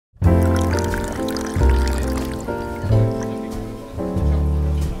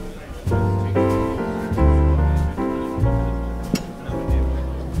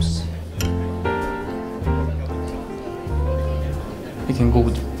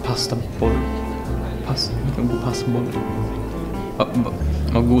Pastaboll. Vilken god pastaboll.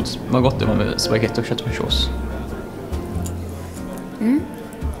 Vad gott det var med spagetti och köttfärssås.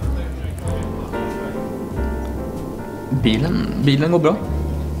 Bilen går bra.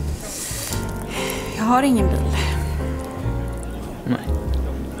 Jag har ingen bil. Nej,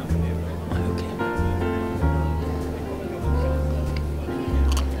 okej.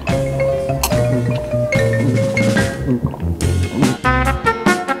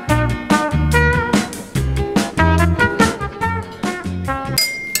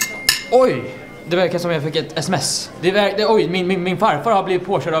 Oj, det verkar som jag fick ett sms. Oj, min farfar har blivit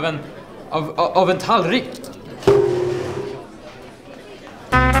påkörd av en tallrik.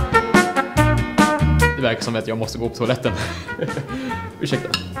 Det verkar som att jag måste gå på toaletten. Ursäkta.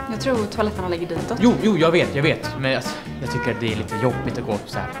 Jag tror toaletterna ligger ditåt. Jo, jag vet. Men jag tycker att det är lite jobbigt att gå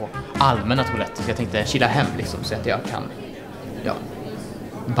så här på allmänna toaletter. Så jag tänkte chilla hem liksom, så att jag kan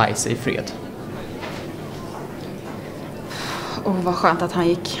bajsa i fred. Vad skönt att han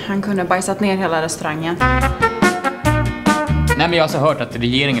gick. Han kunde bajsat ner hela restaurangen. Nej, men jag har så hört att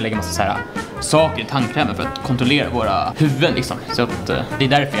regeringen lägger massa så här saker i tandkrämen för att kontrollera våra huvuden liksom. Så att det är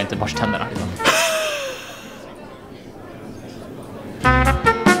därför jag inte borstar tänderna liksom.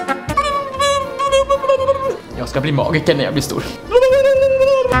 Jag ska bli magiker när jag blir stor.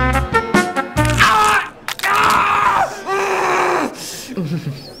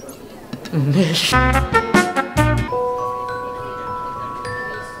 Nej.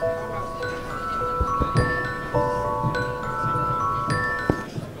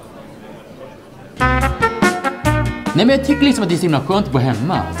 Nej, men jag tycker liksom att det är så himla skönt att vara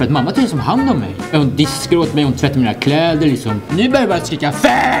hemma. För att mamma tar som hand om mig. Hon diskar åt mig, hon tvättar mina kläder liksom. Nu börjar jag bara skrika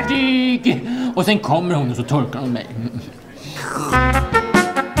färdig! Och sen kommer hon och så torkar hon mig.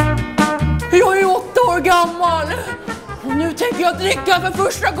 Jag är 8 år gammal! Och nu tänker jag dricka för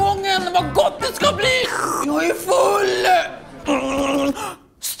första gången. Vad gott det ska bli! Jag är full!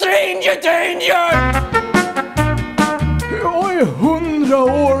 Stranger danger! Jag är 100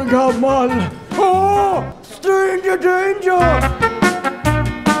 år gammal! Stranger danger!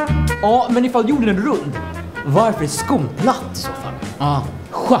 Ja, men ifall jorden är rund, varför är skon platt i så fall?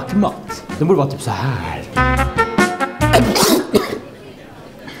 Schackmatt. Den borde vara typ så här.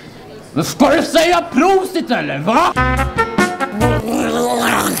 Men ska du säga prosit eller va?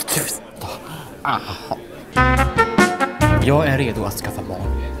 Jag är redo att skaffa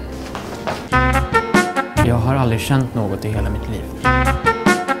barn. Jag har aldrig känt något i hela mitt liv.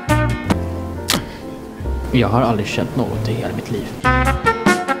 Jag har aldrig känt något i hela mitt liv.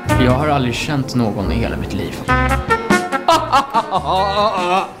 Jag har aldrig känt någon i hela mitt liv.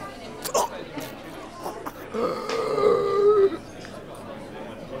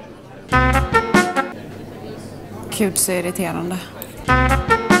 Gud, så irriterande.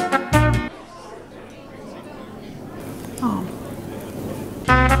 Ja.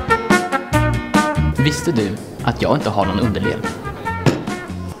 Visste du att jag inte har någon underliv?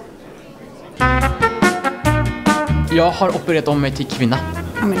 Jag har opererat om mig till kvinna.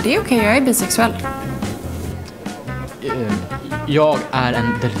 Ja, men det är okej, jag är bisexuell. Jag är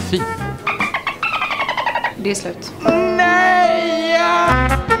en delfin. Det är slut. Nej!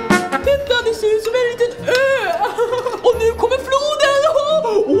 Titta, det ser ut som en liten ö! Och nu kommer floden!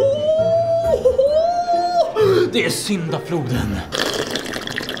 Det är syndafloden.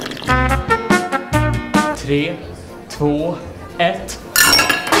 3, 2, 1.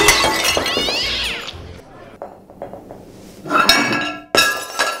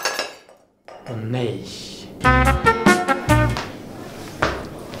 Åh nej.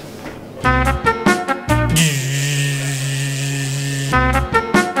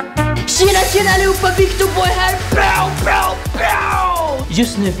 Tjena allihopa, Victor Boy här.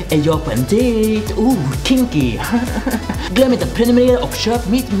 Just nu är jag på en dejt. Kinky. Glöm inte att prenumerera och köp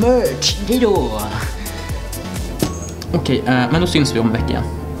mitt merch. Hejdå. Okej, men då syns vi om en vecka.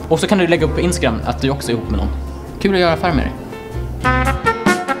 Och så kan du lägga upp på Instagram att du också är ihop med någon. Kul att göra affär med dig.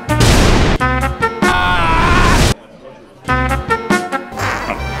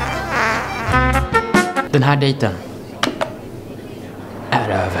 Den här dejten är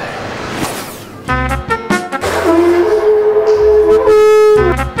över.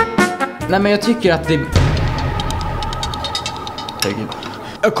 Nej, men jag tycker att det...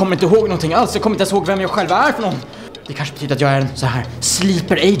 Jag kommer inte ihåg någonting alls. Jag kommer inte ens ihåg vem jag själv är för någon. Det kanske betyder att jag är en så här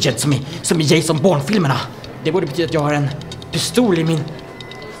sleeper agent som i Jason Bourne-filmerna. Det borde betyda att jag har en pistol i min...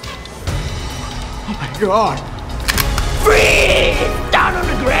 Oh my god! Free! Down on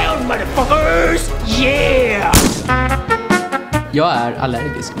the ground, motherfuckers! Yeah! Jag är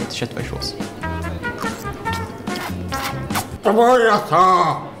allergisk mot köttfärssås.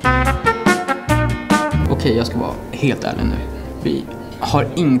 Okej, jag ska vara helt ärlig nu. Vi har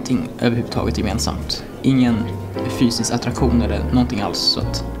ingenting överhuvudtaget gemensamt. Ingen fysisk attraktion eller någonting alls. Så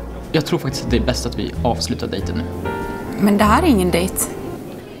att jag tror faktiskt att det är bäst att vi avslutar dejten nu. Men det här är ingen dejt.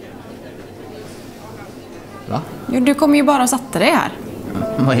 Va? Jo, du kommer ju bara sätta dig här.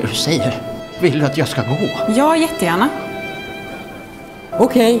 Vad är det du säger? Vill du att jag ska gå? Ja, jättegärna.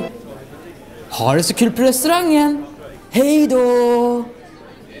 Okej. Ha det så kul på restaurangen. Hej då!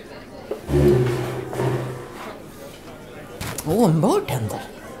 En bartender.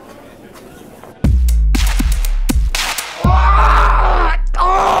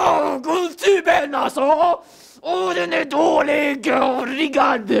 Guldtuben alltså! Den är dålig och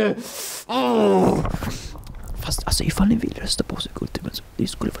riggad! Fast alltså ifall ni vill rösta på oss i guldtuben så det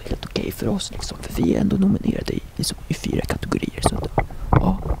skulle vara helt okej för oss liksom. För vi är ändå nominerade i 4 kategorier.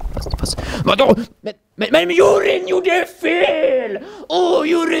 Så fast vadå? Men juryn gjorde fel!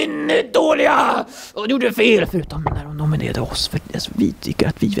 Juryn är dåliga! Och gjorde fel förutom när de nominerade oss. För alltså, vi tycker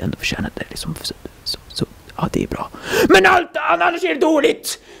att vi ändå förtjänade det liksom. Så ja, det är bra. Men allt annars är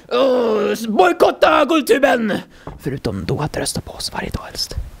dåligt! Bojkotta guldtuben! Förutom då att rösta på oss varje dag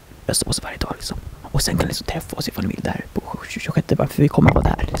helst. Rösta på oss varje dag liksom. Och sen kan ni liksom träffa oss ifall ni vill där på 26, varför vi kommer vara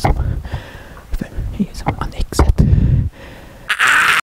där liksom. För det är som annexet.